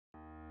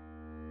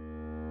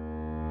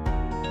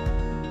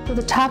So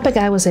the topic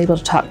I was able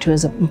to talk to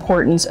is the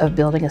importance of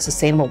building a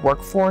sustainable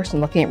workforce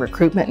and looking at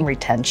recruitment and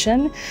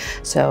retention.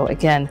 So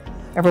again,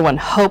 everyone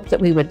hoped that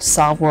we would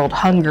solve world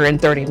hunger in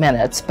 30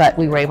 minutes, but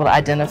we were able to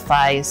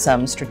identify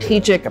some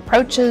strategic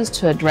approaches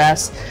to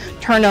address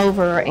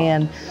turnover,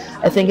 and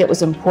I think it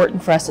was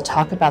important for us to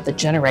talk about the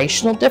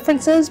generational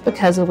differences,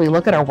 because if we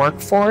look at our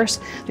workforce,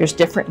 there's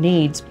different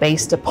needs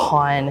based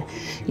upon,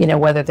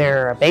 whether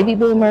they're a baby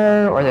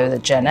boomer or they're the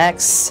Gen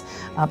X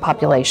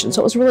population.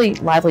 So it was a really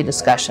lively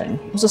discussion.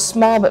 It was a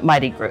small but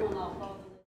mighty group.